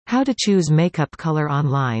How to choose makeup color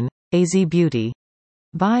online. AZBeauty.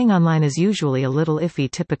 Buying online is usually a little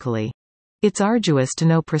iffy typically. It's arduous to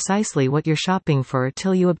know precisely what you're shopping for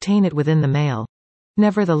till you obtain it within the mail.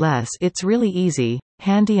 Nevertheless, it's really easy,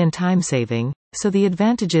 handy and time-saving, so the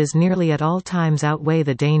advantages nearly at all times outweigh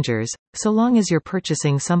the dangers, so long as you're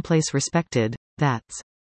purchasing someplace respected, that's.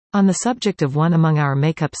 On the subject of one among our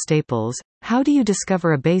makeup staples, how do you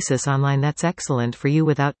discover a basis online that's excellent for you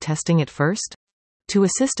without testing it first? To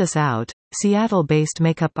assist us out, Seattle-based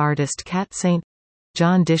makeup artist Kat St.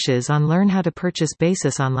 John dishes on learn how to purchase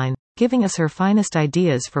basis online, giving us her finest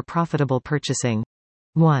ideas for profitable purchasing.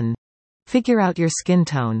 1. Figure out your skin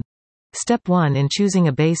tone. Step 1 in choosing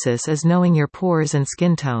a basis is knowing your pores and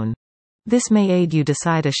skin tone. This may aid you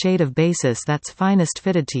decide a shade of basis that's finest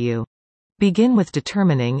fitted to you. Begin with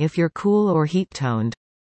determining if you're cool or heat-toned.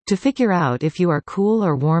 To figure out if you are cool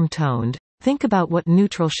or warm-toned, think about what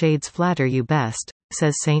neutral shades flatter you best,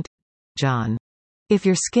 says St. John. If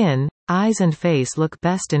your skin, eyes and face look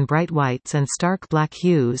best in bright whites and stark black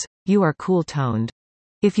hues, you are cool-toned.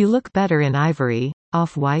 If you look better in ivory,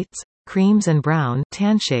 off-whites, creams and brown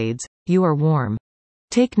tan shades, you are warm.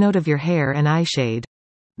 Take note of your hair and eye shade.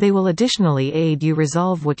 They will additionally aid you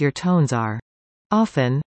resolve what your tones are.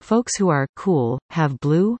 Often, folks who are cool have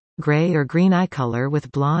blue, gray or green eye color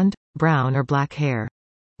with blonde, brown or black hair.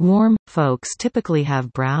 Warm folks typically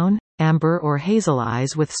have brown, amber or hazel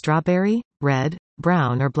eyes with strawberry, red,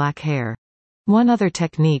 brown or black hair. One other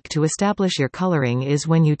technique to establish your coloring is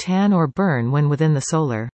when you tan or burn when within the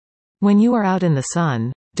solar. When you are out in the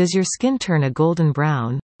sun, does your skin turn a golden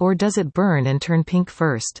brown, or does it burn and turn pink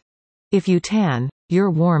first? If you tan, you're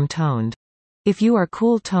warm-toned. If you are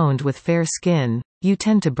cool-toned with fair skin, you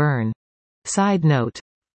tend to burn. Side note.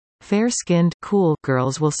 Fair-skinned, cool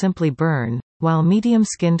girls will simply burn, while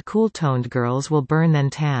medium-skinned cool-toned girls will burn then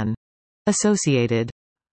tan. Associated.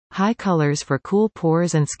 High colors for cool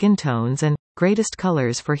pores and skin tones and greatest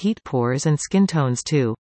colors for heat pores and skin tones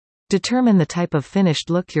too. Determine the type of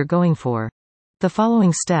finished look you're going for. The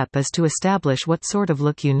following step is to establish what sort of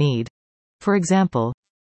look you need. For example,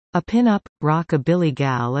 a pin-up, rock-a-billy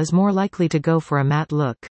gal is more likely to go for a matte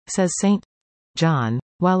look, says St. John,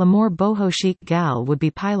 while a more boho chic gal would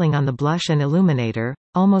be piling on the blush and illuminator,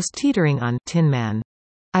 almost teetering on Tin Man.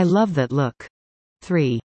 I love that look.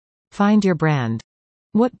 3. Find your brand.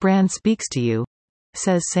 What brand speaks to you?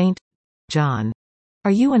 Says St. John.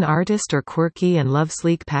 Are you an artist or quirky and love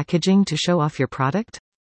sleek packaging to show off your product?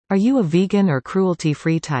 Are you a vegan or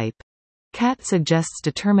cruelty-free type? Kat suggests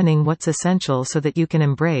determining what's essential so that you can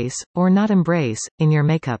embrace, or not embrace, in your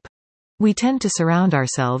makeup. We tend to surround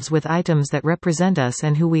ourselves with items that represent us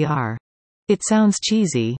and who we are. It sounds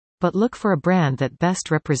cheesy, but look for a brand that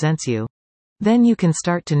best represents you. Then you can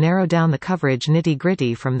start to narrow down the coverage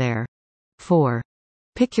nitty-gritty from there. 4.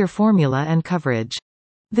 Pick your formula and coverage.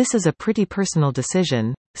 This is a pretty personal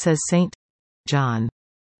decision, says St. John.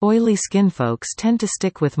 Oily skin folks tend to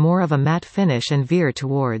stick with more of a matte finish and veer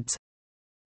towards